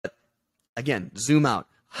Again, zoom out.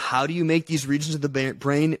 How do you make these regions of the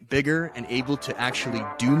brain bigger and able to actually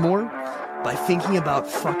do more? By thinking about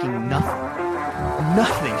fucking nothing.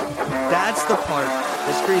 Nothing. That's the part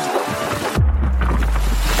that's crazy.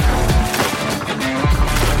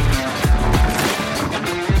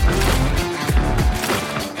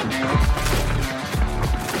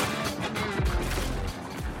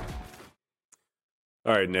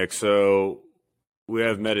 All right, Nick. So we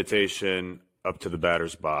have meditation up to the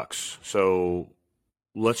batter's box. So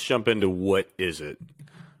let's jump into what is it.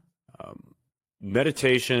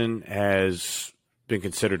 Meditation has been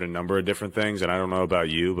considered a number of different things, and I don't know about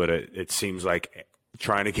you, but it seems like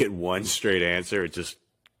trying to get one straight answer,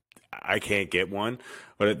 I can't get one.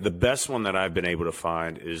 But the best one that I've been able to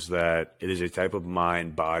find is that it is a type of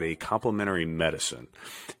mind-body complementary medicine.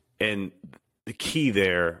 And the key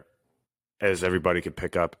there, as everybody can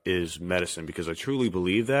pick up, is medicine, because I truly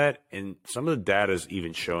believe that. And some of the data is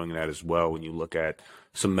even showing that as well when you look at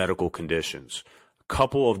some medical conditions. A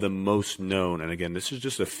couple of the most known, and again, this is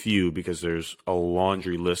just a few because there's a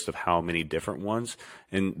laundry list of how many different ones.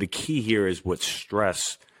 And the key here is what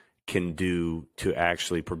stress can do to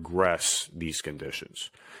actually progress these conditions.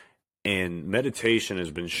 And meditation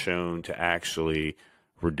has been shown to actually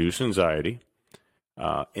reduce anxiety.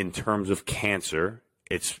 In terms of cancer,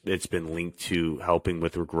 it's been linked to helping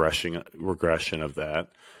with regression of that,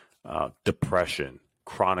 depression,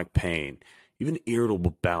 chronic pain, even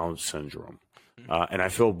irritable bowel syndrome. And I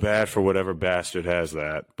feel bad for whatever bastard has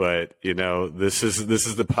that, but this is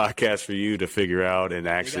the podcast for you to figure out and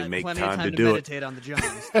actually make time to do meditate on the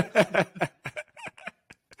Jones.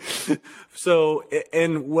 So,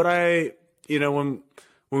 and what when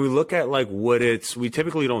we look at like we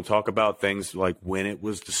typically don't talk about things like when it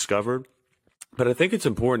was discovered. But I think it's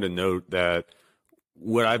important to note that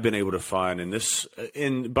what I've been able to find and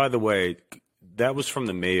by the way, that was from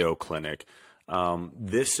the Mayo Clinic.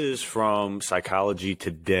 This is from Psychology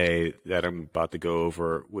Today that I'm about to go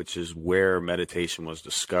over, which is where meditation was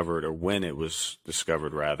discovered, or when it was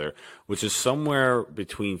discovered rather, which is somewhere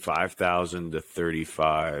between 5,000 to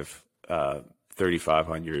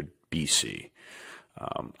 3,500 BC.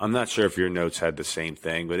 I'm not sure if your notes had the same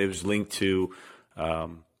thing, but it was linked to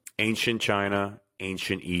ancient China,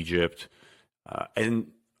 ancient Egypt, and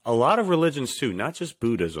a lot of religions too, not just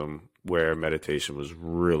Buddhism, where meditation was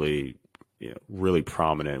really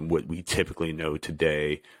prominent in what we typically know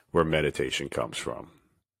today where meditation comes from.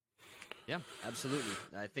 Yeah, absolutely.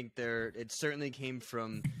 I think it certainly came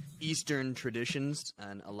from Eastern traditions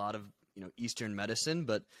and a lot of, Eastern medicine,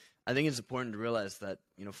 but I think it's important to realize that,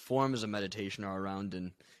 forms of meditation are around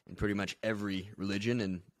in pretty much every religion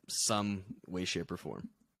in some way, shape, or form.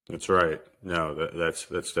 That's right. No, that's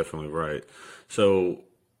definitely right. So,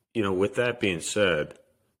 with that being said,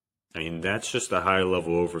 I mean, that's just a high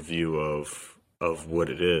level overview of what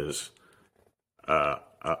it is. I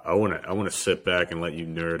want to sit back and let you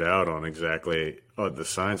nerd out on exactly the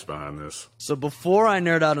science behind this. So before I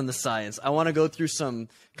nerd out on the science, I want to go through some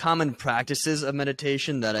common practices of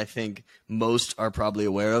meditation that I think most are probably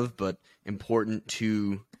aware of, but important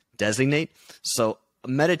to designate. So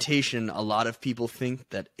meditation, a lot of people think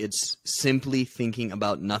that it's simply thinking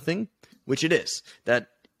about nothing, which it is. That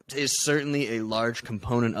is certainly a large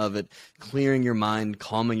component of it, clearing your mind,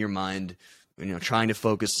 calming your mind, trying to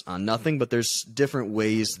focus on nothing, but there's different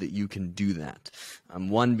ways that you can do that.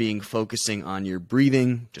 One being focusing on your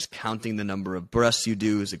breathing, just counting the number of breaths you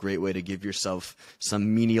do is a great way to give yourself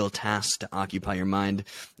some menial tasks to occupy your mind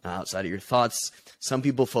outside of your thoughts. Some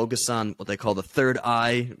people focus on what they call the third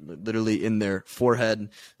eye, literally in their forehead.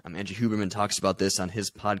 Andrew Huberman talks about this on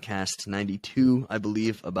his podcast 92, I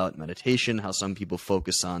believe, about meditation, how some people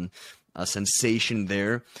focus on a sensation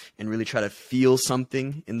there and really try to feel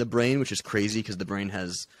something in the brain, which is crazy because the brain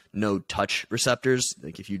has no touch receptors.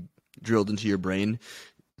 Like if you drilled into your brain,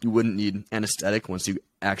 you wouldn't need anesthetic once you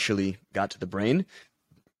actually got to the brain.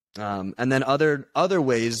 And then other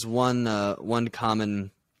ways, one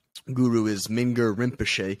common guru is Mingyur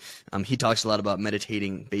Rinpoche. He talks a lot about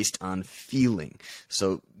meditating based on feeling.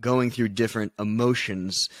 So going through different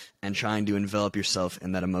emotions and trying to envelop yourself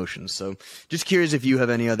in that emotion. So just curious if you have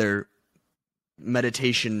any other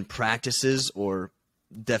meditation practices or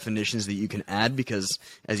definitions that you can add, because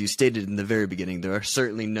as you stated in the very beginning, there are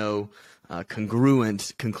certainly no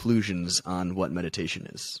congruent conclusions on what meditation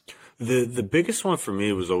is. The biggest one for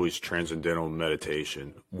me was always transcendental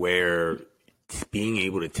meditation, where being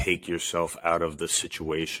able to take yourself out of the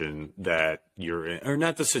situation that you're in, or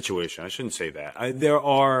not the situation, I shouldn't say that.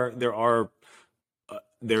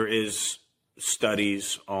 There is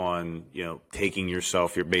studies on, taking your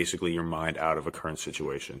mind out of a current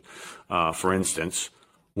situation. For instance,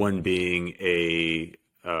 One being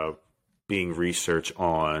being research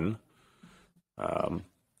on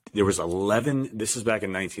there was 11. This is back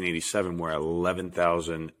in 1987, where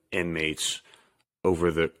 11,000 inmates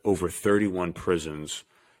over 31 prisons,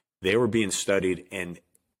 they were being studied, and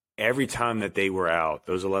every time that they were out,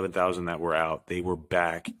 those 11,000 that were out, they were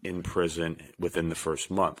back in prison within the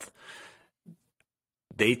first month.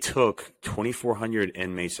 They took 2,400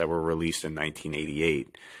 inmates that were released in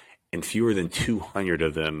 1988, and fewer than 200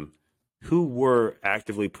 of them who were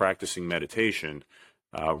actively practicing meditation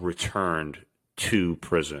returned to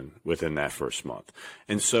prison within that first month.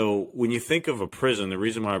 And so when you think of a prison, the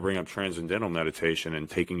reason why I bring up transcendental meditation and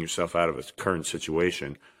taking yourself out of a current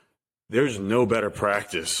situation, there's no better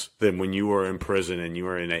practice than when you are in prison and you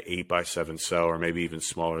are in an 8x7 cell, or maybe even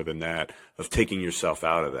smaller than that, of taking yourself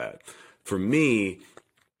out of that. For me,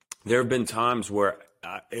 there have been times where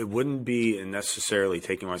it wouldn't be necessarily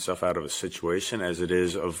taking myself out of a situation as it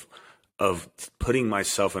is of putting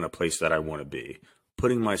myself in a place that I want to be,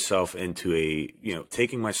 putting myself into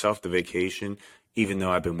taking myself to vacation, even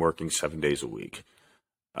though I've been working 7 days a week.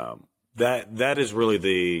 That is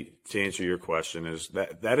really to answer your question, is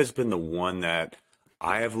that has been the one that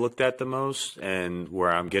I have looked at the most, and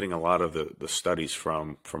where I'm getting a lot of the studies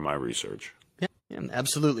from my research. Yeah,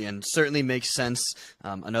 absolutely, and certainly makes sense.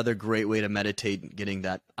 Another great way to meditate, getting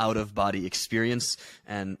that out-of-body experience.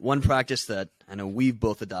 And one practice that I know we've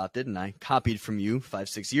both adopted, and I copied from you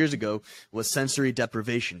 5-6 years ago, was sensory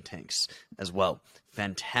deprivation tanks as well.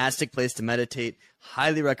 Fantastic place to meditate.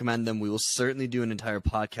 Highly recommend them. We will certainly do an entire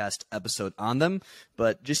podcast episode on them.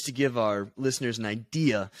 But just to give our listeners an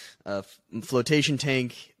idea, flotation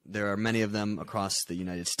tank, there are many of them across the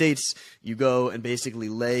United States. You go and basically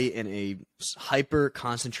lay in a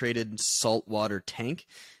hyper-concentrated saltwater tank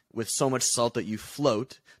with so much salt that you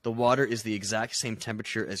float. The water is the exact same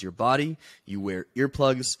temperature as your body. You wear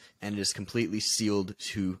earplugs, and it is completely sealed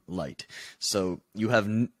to light. So you have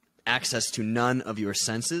access to none of your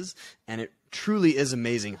senses, and it truly is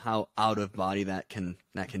amazing how out of body that can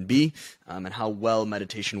be, and how well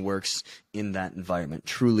meditation works in that environment.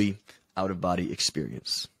 Truly out of body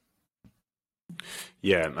experience.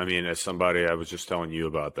 Yeah, I mean, as somebody, I was just telling you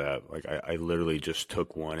about that. Like, I literally just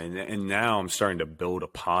took one, and now I'm starting to build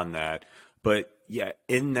upon that. But yeah,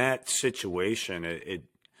 in that situation,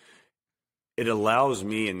 it allows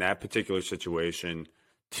me in that particular situation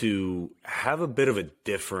to have a bit of a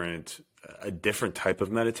different type of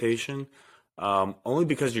meditation, only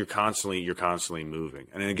because you're constantly moving.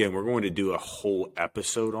 And again, we're going to do a whole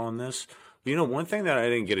episode on this. One thing that I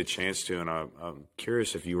didn't get a chance to, and I'm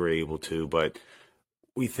curious if you were able to, but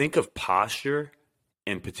we think of posture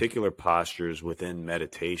and particular postures within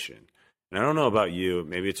meditation. And I don't know about you,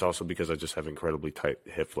 maybe it's also because I just have incredibly tight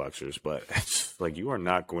hip flexors, but it's like, you are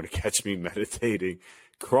not going to catch me meditating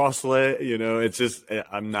cross-leg, it's just,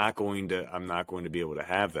 I'm not going to be able to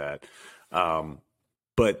have that.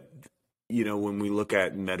 But, when we look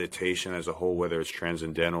at meditation as a whole, whether it's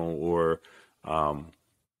transcendental or,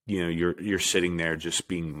 you're sitting there just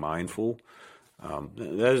being mindful.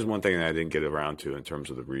 That is one thing that I didn't get around to in terms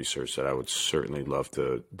of the research that I would certainly love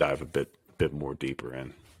to dive a bit more deeper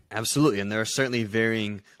in. Absolutely, and there are certainly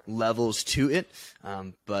varying levels to it.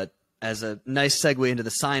 But as a nice segue into the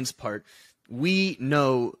science part, we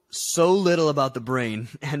know so little about the brain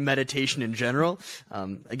and meditation in general.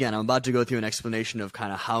 Again, I'm about to go through an explanation of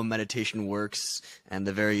kind of how meditation works and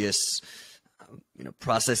the various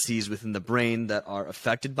processes within the brain that are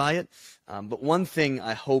affected by it. But one thing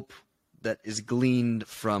I hope that is gleaned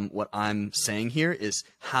from what I'm saying here is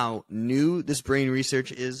how new this brain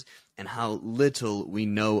research is and how little we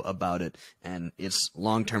know about it and its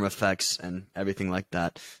long-term effects and everything like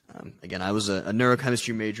that. Again, I was a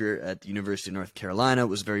neurochemistry major at the University of North Carolina.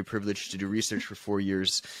 Was very privileged to do research for 4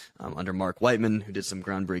 years under Mark Whiteman, who did some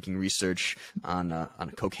groundbreaking research on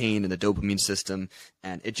cocaine and the dopamine system.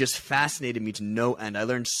 And it just fascinated me to no end. I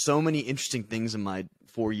learned so many interesting things in my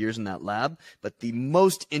 4 years in that lab, but the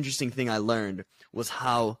most interesting thing I learned was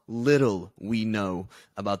how little we know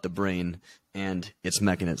about the brain and its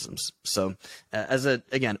mechanisms. So as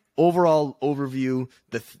again, overall overview,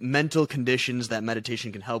 the mental conditions that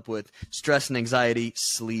meditation can help with: stress and anxiety,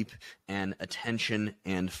 sleep, and attention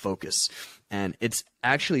and focus. And it's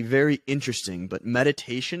actually very interesting, but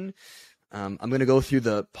meditation, I'm going to go through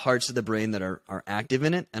the parts of the brain that are active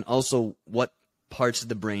in it, and also what parts of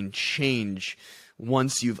the brain change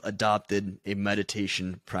once you've adopted a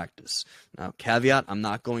meditation practice. Now, caveat, I'm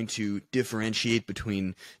not going to differentiate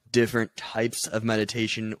between different types of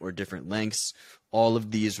meditation or different lengths. All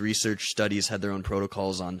of these research studies had their own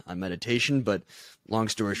protocols on meditation, but long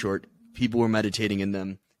story short, people were meditating in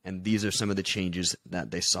them and these are some of the changes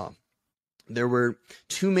that they saw. There were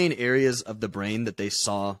two main areas of the brain that they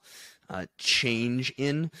saw change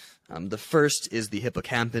in. The first is the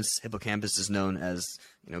hippocampus. Hippocampus is known as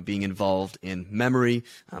being involved in memory.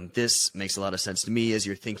 This makes a lot of sense to me. As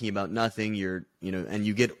you're thinking about nothing, and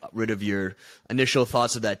you get rid of your initial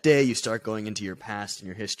thoughts of that day, you start going into your past and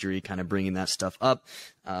your history, kind of bringing that stuff up.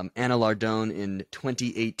 Anna Lardone in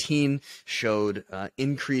 2018 showed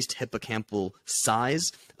increased hippocampal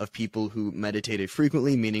size of people who meditated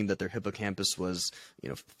frequently, meaning that their hippocampus was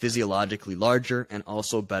physiologically larger, and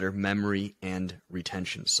also better memory and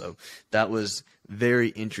retention. So that was very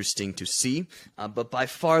interesting to see. But by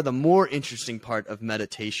far the more interesting part of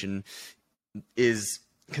meditation is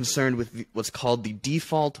concerned with what's called the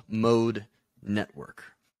default mode network.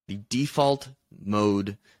 The default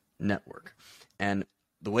mode network. And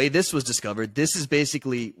the way this was discovered, this is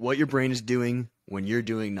basically what your brain is doing when you're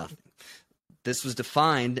doing nothing. This was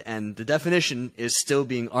defined, and the definition is still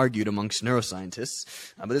being argued amongst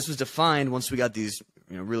neuroscientists, but this was defined once we got these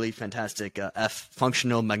really fantastic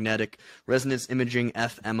functional magnetic resonance imaging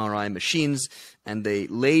fMRI machines, and they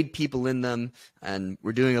laid people in them, and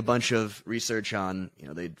we're doing a bunch of research on,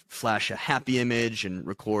 they'd flash a happy image and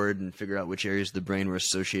record and figure out which areas of the brain were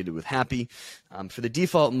associated with happy. For the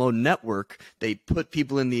default mode network, they put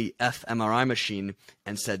people in the fMRI machine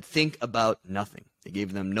and said, think about nothing. They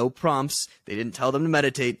gave them no prompts. They didn't tell them to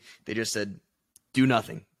meditate. They just said, do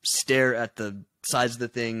nothing. Stare at the sides of the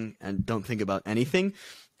thing and don't think about anything.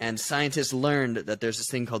 And scientists learned that there's this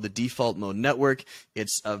thing called the default mode network.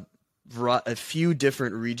 It's a few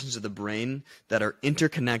different regions of the brain that are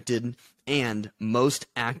interconnected and most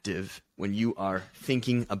active when you are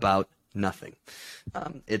thinking about nothing.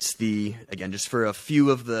 It's again, just for a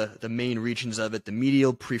few of the main regions of it, the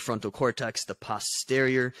medial prefrontal cortex, the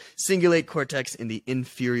posterior cingulate cortex, and the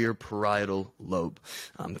inferior parietal lobe.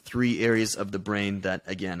 Three areas of the brain that,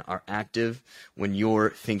 again, are active when you're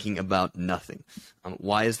thinking about nothing.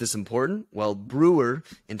 Why is this important? Well, Brewer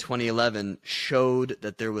in 2011 showed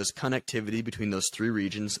that there was connectivity between those three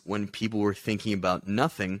regions when people were thinking about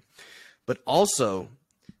nothing, but also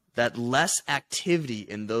that less activity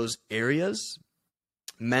in those areas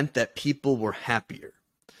meant that people were happier.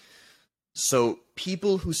 So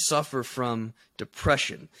people who suffer from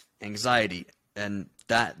depression, anxiety, and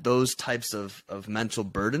those types of mental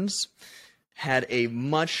burdens had a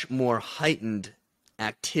much more heightened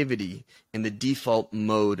activity in the default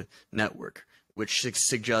mode network, which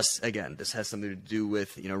suggests, again, this has something to do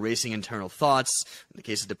with, racing internal thoughts. In the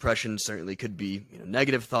case of depression, certainly could be,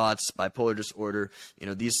 negative thoughts, bipolar disorder.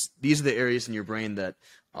 These are the areas in your brain that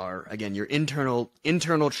are, again, your internal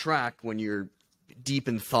track when you're deep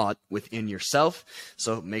in thought within yourself.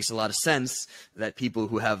 So it makes a lot of sense that people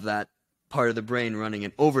who have that part of the brain running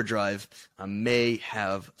in overdrive may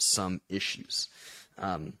have some issues.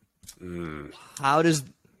 How does...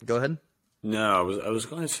 Go ahead. No, I was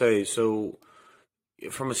going to say, so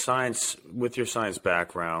from with your science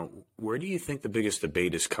background, where do you think the biggest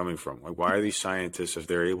debate is coming from? Like, why are these scientists, if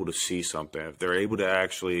they're able to see something, if they're able to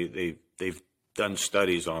actually, they've done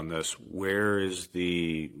studies on this, where's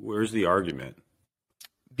the argument?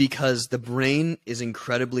 Because the brain is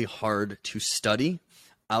incredibly hard to study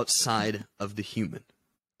outside of the human.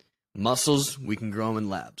 Muscles, we can grow in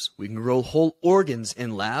labs. We can grow whole organs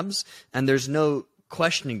in labs, and there's no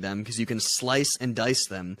questioning them because you can slice and dice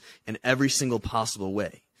them in every single possible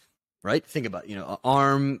way, right? Think about, an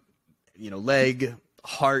arm, leg,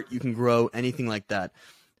 heart, you can grow, anything like that.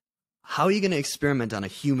 How are you going to experiment on a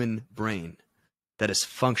human brain that is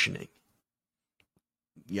functioning?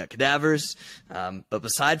 You got cadavers, but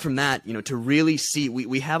aside from that, to really see,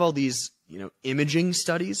 we have all these, imaging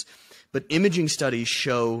studies, but imaging studies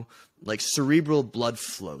show, like, cerebral blood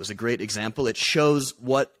flow is a great example. It shows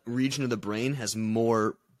what region of the brain has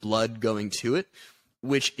more blood going to it,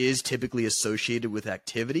 which is typically associated with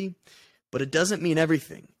activity, but it doesn't mean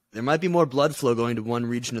everything. There might be more blood flow going to one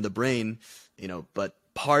region of the brain, but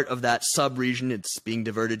part of that sub-region it's being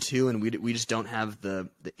diverted to, and we just don't have the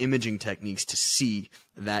imaging techniques to see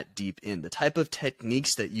that deep in. The type of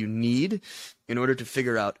techniques that you need in order to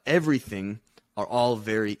figure out everything are all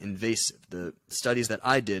very invasive. The studies that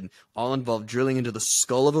I did all involved drilling into the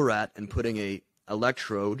skull of a rat and putting a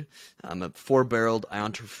electrode, a four-barreled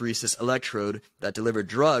iontophoresis electrode that delivered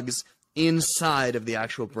drugs inside of the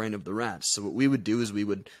actual brain of the rat. So what we would do is we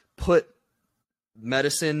would put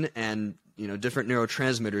medicine and different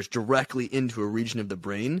neurotransmitters directly into a region of the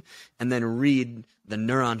brain and then read the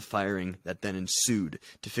neuron firing that then ensued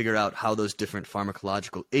to figure out how those different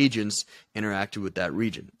pharmacological agents interacted with that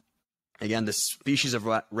region. Again, the species of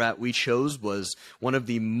rat we chose was one of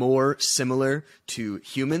the more similar to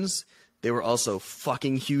humans. They were also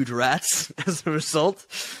fucking huge rats as a result.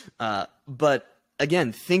 But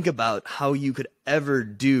again, think about how you could ever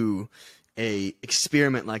do a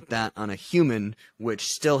experiment like that on a human, which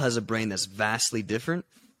still has a brain that's vastly different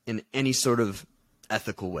in any sort of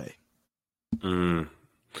ethical way. You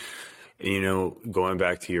know, going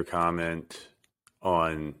back to your comment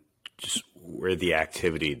on just where the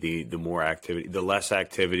activity, the more activity, the less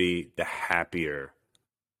activity, the happier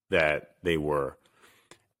that they were.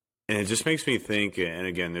 And it just makes me think, and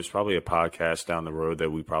again, there's probably a podcast down the road that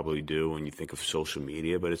we probably do when you think of social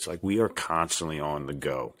media, but it's like we are constantly on the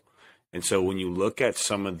go. And so when you look at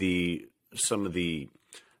some of the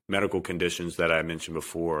medical conditions that I mentioned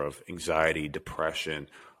before of anxiety, depression,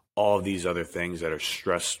 all of these other things that are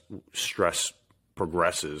stress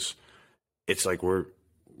progresses, it's like we're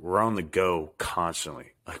on the go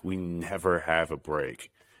constantly. Like we never have a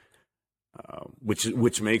break,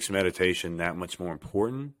 which makes meditation that much more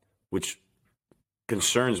important, which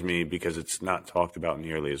concerns me because it's not talked about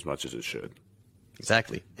nearly as much as it should.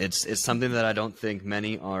 Exactly. It's something that I don't think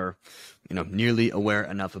many are, nearly aware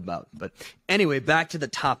enough about. But anyway, back to the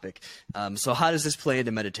topic. So how does this play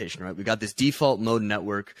into meditation, right? We've got this default mode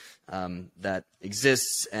network that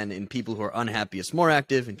exists, and in people who are unhappy, it's more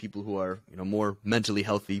active. In people who are, more mentally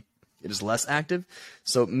healthy, it is less active.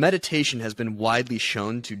 So meditation has been widely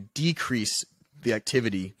shown to decrease the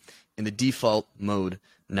activity in the default mode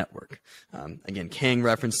network. Again, Kang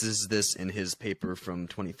references this in his paper from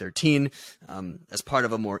 2013 as part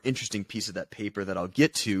of a more interesting piece of that paper that I'll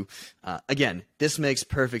get to. Again, this makes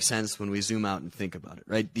perfect sense when we zoom out and think about it,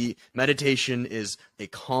 right? The meditation is a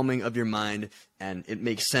calming of your mind, and it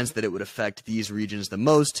makes sense that it would affect these regions the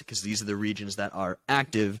most because these are the regions that are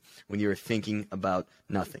active when you're thinking about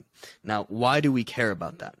nothing. Now, why do we care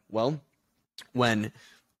about that? Well,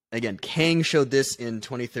 Again, Kang showed this in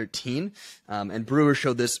 2013, and Brewer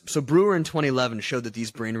showed this. So Brewer in 2011 showed that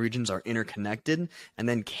these brain regions are interconnected, and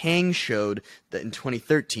then Kang showed that in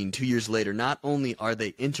 2013, 2 years later, not only are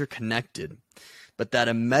they interconnected, but that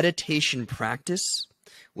a meditation practice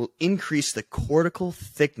will increase the cortical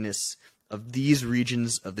thickness of these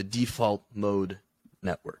regions of the default mode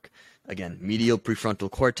network. Again, medial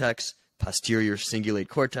prefrontal cortex, posterior cingulate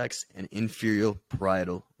cortex, and inferior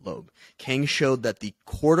parietal lobe. Kang showed that the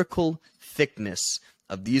cortical thickness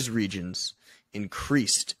of these regions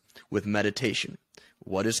increased with meditation.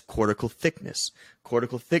 What is cortical thickness?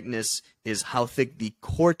 Cortical thickness is how thick the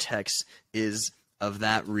cortex is of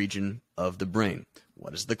that region of the brain.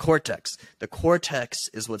 What is the cortex? The cortex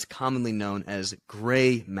is what's commonly known as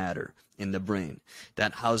gray matter in the brain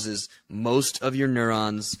that houses most of your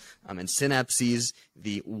neurons and synapses.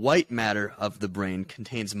 The white matter of the brain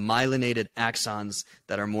contains myelinated axons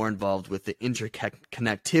that are more involved with the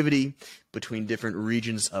interconnectivity between different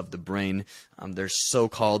regions of the brain. They're so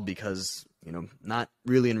called because not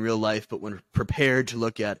really in real life, but when prepared to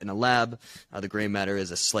look at in a lab, the gray matter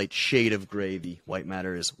is a slight shade of gray. The white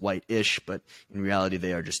matter is whitish, but in reality,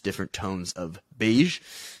 they are just different tones of beige.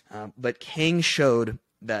 But Kang showed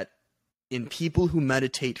that in people who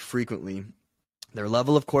meditate frequently, their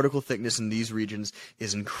level of cortical thickness in these regions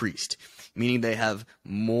is increased, meaning they have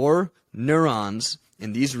more neurons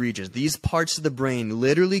in these regions. These parts of the brain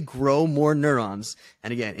literally grow more neurons.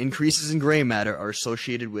 And again, increases in gray matter are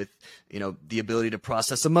associated with, the ability to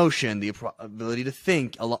process emotion, the ability to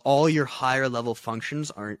think. All your higher level functions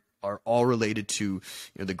are all related to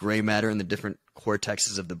the gray matter and the different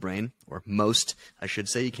cortexes of the brain, or most, I should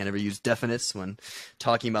say. You can't ever use definites when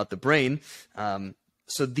talking about the brain.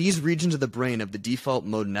 So these regions of the brain of the default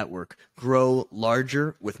mode network grow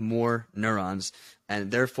larger with more neurons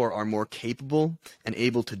and therefore are more capable and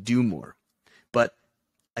able to do more. But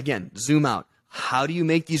again, zoom out. How do you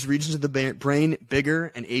make these regions of the brain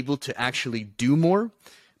bigger and able to actually do more?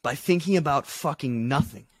 By thinking about fucking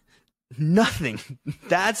nothing. Nothing.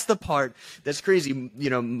 That's the part that's crazy.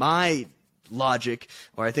 My logic,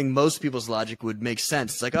 or I think most people's logic, would make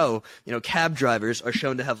sense. It's like, cab drivers are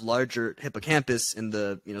shown to have larger hippocampus in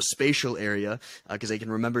the spatial area because they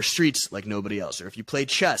can remember streets like nobody else. Or if you play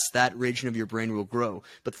chess, that region of your brain will grow.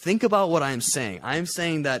 But think about what I'm saying. I'm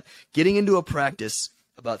saying that getting into a practice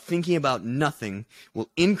about thinking about nothing will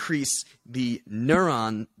increase the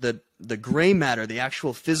neuron, the gray matter, the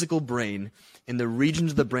actual physical brain, in the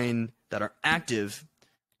regions of the brain that are active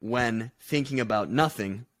when thinking about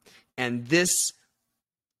nothing. And this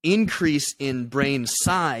increase in brain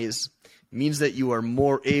size means that you are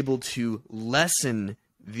more able to lessen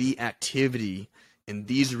the activity in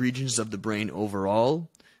these regions of the brain overall,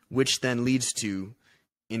 which then leads to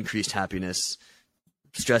increased happiness,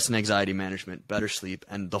 stress and anxiety management, better sleep,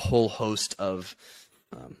 and the whole host of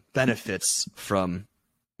benefits from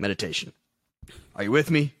meditation. Are you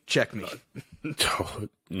with me? Check me.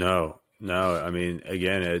 No. I mean,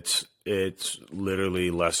 again, it's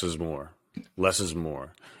literally less is more. Less is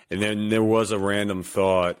more. And then there was a random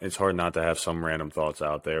thought. It's hard not to have some random thoughts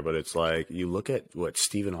out there, but it's like you look at what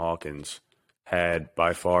Stephen Hawkins had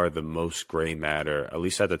by far the most gray matter, at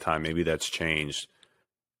least at the time. Maybe that's changed.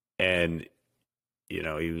 And you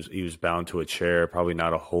know, he was bound to a chair. Probably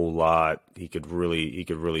not a whole lot he could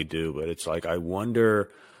really do. But it's like I wonder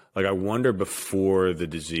before the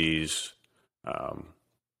disease,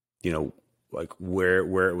 you know, like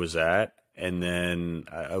where it was at. And then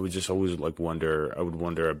I would just always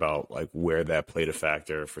wonder about like where that played a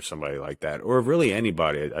factor for somebody like that, or really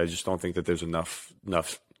anybody. I just don't think that there's enough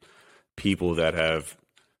people that have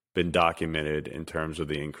been documented in terms of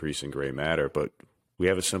the increase in gray matter. But we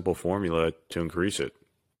have a simple formula to increase it.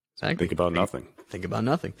 Exactly. Think about nothing. Think about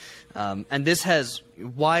nothing. And this has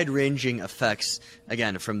wide-ranging effects,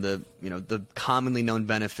 again, from the commonly known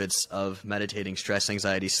benefits of meditating: stress,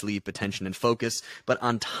 anxiety, sleep, attention, and focus. But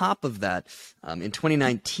on top of that, in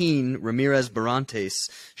 2019, Ramirez Barantes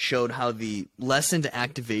showed how the lessened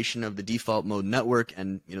activation of the default mode network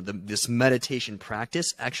and this meditation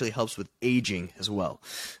practice actually helps with aging as well.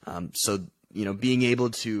 So being able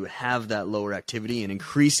to have that lower activity and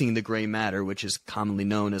increasing the gray matter, which is commonly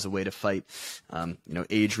known as a way to fight,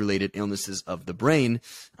 age-related illnesses of the brain.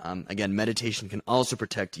 Again, meditation can also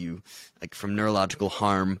protect you from neurological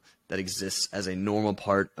harm that exists as a normal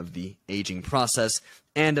part of the aging process.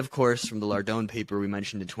 And of course, from the Lardone paper we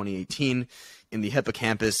mentioned in 2018, in the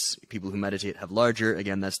hippocampus, people who meditate have larger.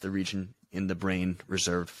 Again, that's the region in the brain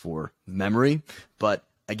reserved for memory. But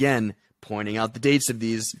again, pointing out the dates of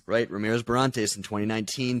these, right? Ramirez Barantes in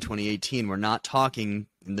 2019, 2018. We're not talking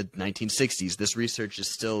in the 1960s. This research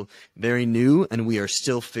is still very new, and we are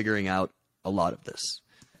still figuring out a lot of this.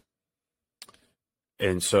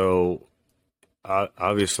 And so,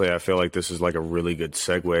 obviously, I feel like this is like a really good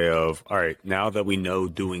segue of, all right, now that we know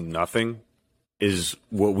doing nothing is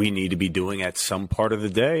what we need to be doing at some part of the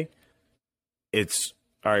day, it's,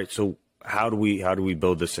 all right, so how do we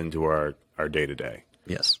build this into our day-to-day?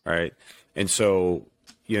 Yes. Right. And so,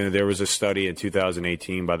 there was a study in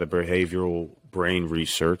 2018 by the Behavioral Brain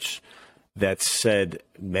Research that said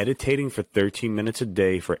meditating for 13 minutes a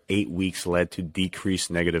day for 8 weeks led to decreased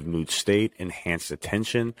negative mood state, enhanced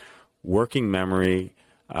attention, working memory,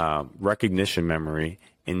 recognition memory,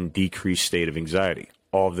 and decreased state of anxiety.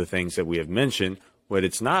 All of the things that we have mentioned. What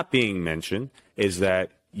it's not being mentioned is that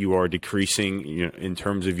you are decreasing in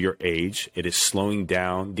terms of your age. It is slowing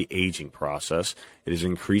down the aging process. It is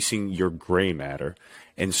increasing your gray matter.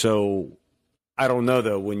 And so I don't know,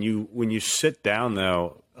 though, when you sit down,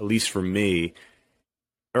 though, at least for me,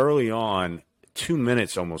 early on, 2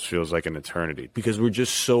 minutes almost feels like an eternity because we're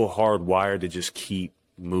just so hardwired to just keep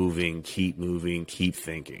moving, keep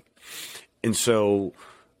thinking. And so,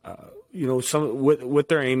 what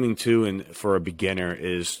they're aiming to and for a beginner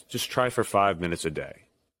is just try for 5 minutes a day.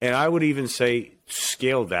 And I would even say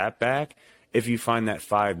scale that back if you find that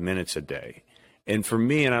 5 minutes a day. And for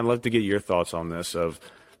me, and I'd love to get your thoughts on this, of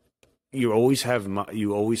you always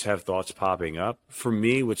have thoughts popping up. For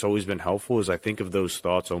me, what's always been helpful is I think of those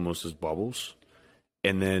thoughts almost as bubbles.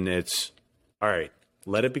 And then it's, all right,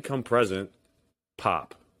 let it become present,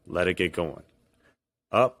 pop, let it get going.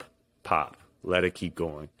 Up, pop, let it keep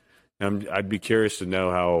going. And I'd be curious to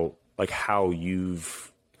know how you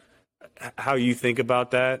think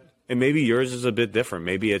about that. And maybe yours is a bit different.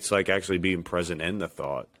 Maybe it's like actually being present in the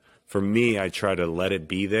thought. For me, I try to let it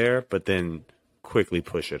be there, but then quickly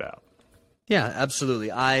push it out. Yeah, absolutely.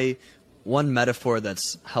 One metaphor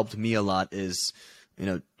that's helped me a lot is,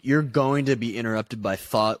 you're going to be interrupted by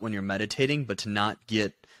thought when you're meditating, but to not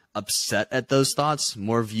get upset at those thoughts,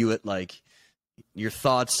 more view it like your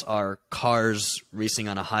thoughts are cars racing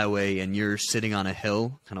on a highway and you're sitting on a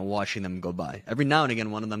hill kind of watching them go by. Every now and again,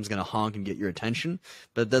 one of them is going to honk and get your attention,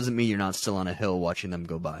 but it doesn't mean you're not still on a hill watching them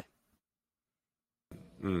go by.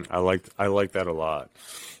 I like that a lot.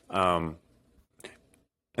 And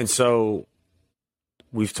so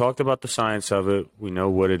we've talked about the science of it. We know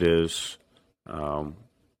what it is.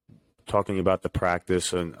 Talking about the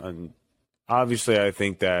practice, and obviously I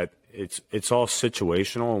think that it's all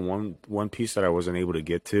situational. And one piece that I wasn't able to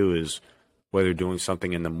get to is whether doing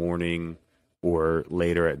something in the morning or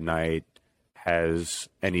later at night has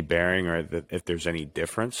any bearing, or if there's any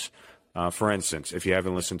difference. For instance, if you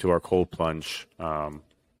haven't listened to our cold plunge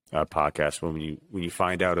podcast, when you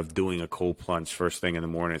find out of doing a cold plunge first thing in the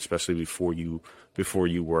morning, especially before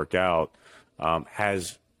you work out,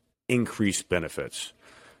 has increased benefits.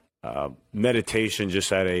 meditation,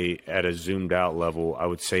 just at a zoomed out level, I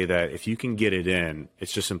would say that if you can get it in,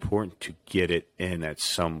 it's just important to get it in at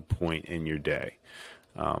some point in your day.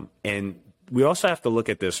 And we also have to look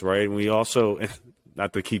at this, right? And we also,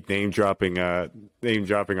 not to keep name dropping our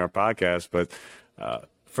podcast, but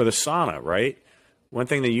for the sauna, right? One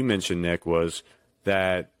thing that you mentioned, Nick, was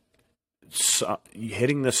that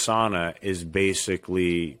hitting the sauna is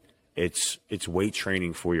basically it's weight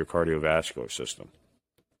training for your cardiovascular system.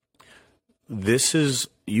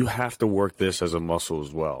 You have to work this as a muscle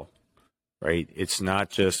as well, right? It's not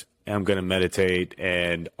just, I'm going to meditate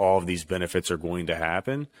and all of these benefits are going to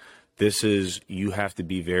happen. You have to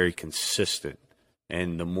be very consistent.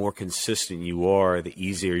 And the more consistent you are, the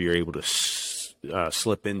easier you're able to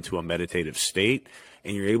slip into a meditative state,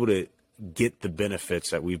 and you're able to get the benefits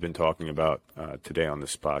that we've been talking about today on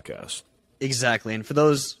this podcast. Exactly. And for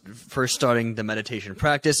those first starting the meditation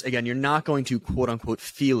practice, again, you're not going to quote unquote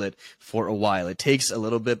feel it for a while. It takes a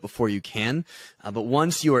little bit before you can. But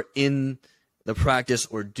once you are in the practice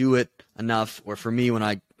or do it enough, or for me, when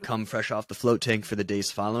I come fresh off the float tank for the days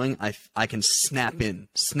following, I can snap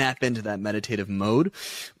into that meditative mode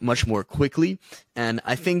much more quickly. And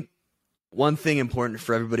I think one thing important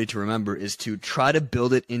for everybody to remember is to try to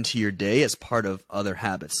build it into your day as part of other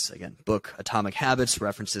habits. Again, book Atomic Habits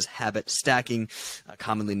references habit stacking, a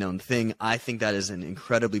commonly known thing. I think that is an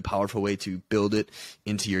incredibly powerful way to build it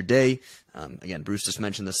into your day. Again, Bruce just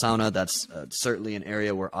mentioned the sauna. That's certainly an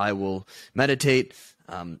area where I will meditate.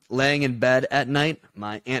 Laying in bed at night,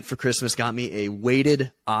 my aunt for Christmas got me a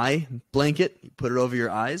weighted eye blanket. You put it over your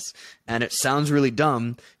eyes, and it sounds really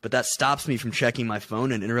dumb, but that stops me from checking my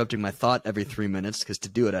phone and interrupting my thought every 3 minutes, because to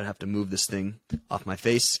do it, I'd have to move this thing off my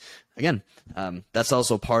face. Again, that's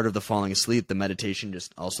also part of the falling asleep. The meditation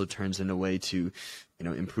just also turns into a way to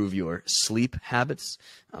improve your sleep habits.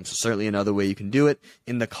 So certainly another way you can do it.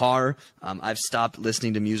 In the car, I've stopped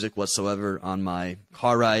listening to music whatsoever on my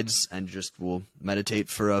car rides and just will meditate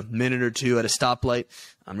for a minute or two at a stoplight.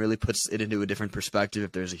 Really puts it into a different perspective.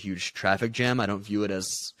 If there's a huge traffic jam, I don't view it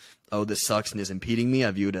as, oh, this sucks and is impeding me.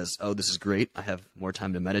 I view it as, oh, this is great. I have more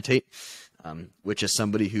time to meditate, which as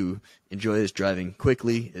somebody who enjoys driving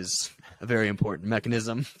quickly is a very important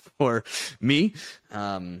mechanism for me.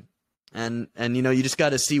 And you just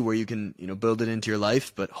got to see where you can, build it into your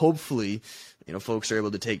life. But hopefully, folks are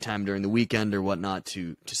able to take time during the weekend or whatnot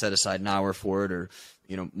to set aside an hour for it, or,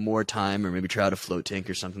 more time, or maybe try out a float tank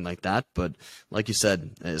or something like that. But like you said,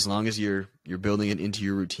 as long as you're building it into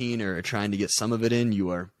your routine or trying to get some of it in, you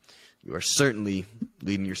are certainly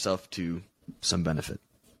leading yourself to some benefit.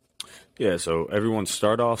 Yeah. So everyone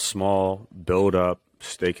start off small, build up,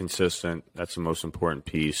 stay consistent. That's the most important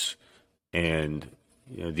piece. And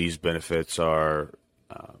these benefits are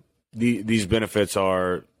I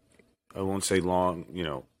won't say long,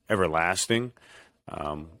 everlasting.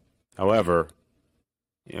 However,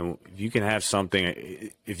 if you can have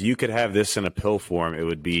something, if you could have this in a pill form, it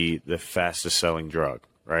would be the fastest selling drug,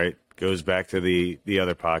 right? Goes back to the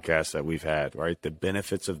other podcasts that we've had, right? The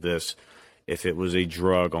benefits of this, if it was a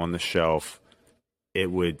drug on the shelf,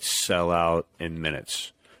 it would sell out in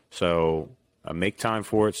minutes. So make time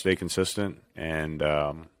for it, stay consistent, and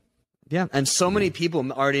yeah, and so many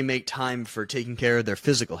people already make time for taking care of their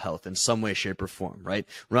physical health in some way, shape, or form, right?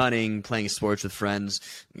 Running, playing sports with friends,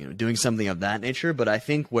 doing something of that nature. But I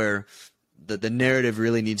think where the narrative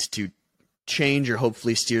really needs to change, or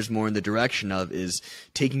hopefully steers more in the direction of, is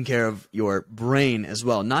taking care of your brain as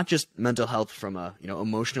well. Not just mental health from a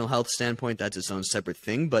emotional health standpoint, that's its own separate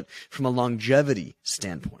thing, but from a longevity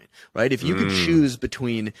standpoint, right? If you could choose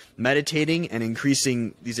between meditating and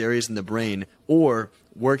increasing these areas in the brain, or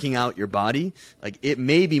working out your body, like, it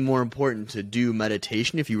may be more important to do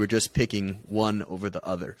meditation if you were just picking one over the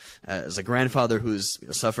other. As a grandfather who's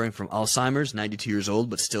suffering from Alzheimer's, 92 years old,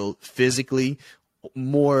 but still physically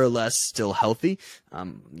more or less still healthy,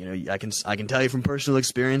 I can tell you from personal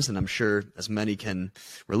experience, and I'm sure as many can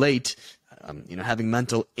relate, having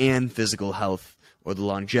mental and physical health, or the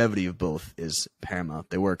longevity of both, is paramount.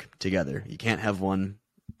 They work together. You can't have one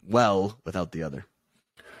well without the other.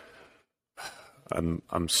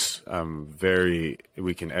 I'm very,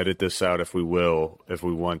 we can edit this out if we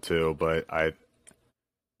want to, but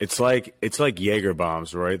it's like Jaeger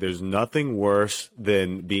bombs, right? There's nothing worse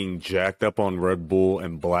than being jacked up on Red Bull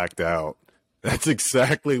and blacked out. That's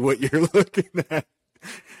exactly what you're looking at.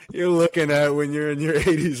 You're looking at when you're in your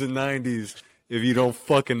 80s and 90s if you don't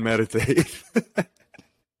fucking meditate.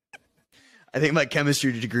 I think my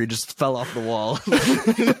chemistry degree just fell off the wall.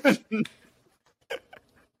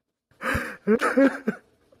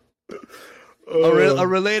 A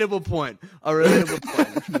relatable point. A relatable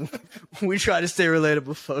point. We try to stay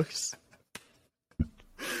relatable, folks.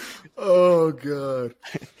 Oh, God.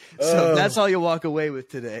 So that's all you walk away with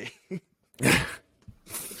today.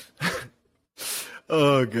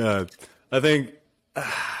 Oh, God. I think,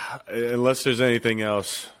 unless there's anything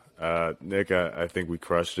else, Nick, I think we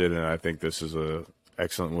crushed it, and I think this is an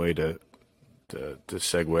excellent way to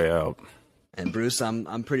segue out. And Bruce,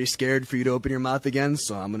 I'm pretty scared for you to open your mouth again,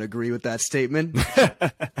 so I'm going to agree with that statement.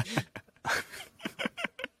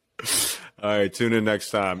 All right, tune in next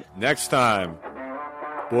time. Next time,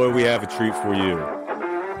 boy, we have a treat for you.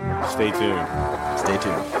 Stay tuned. Stay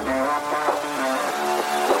tuned.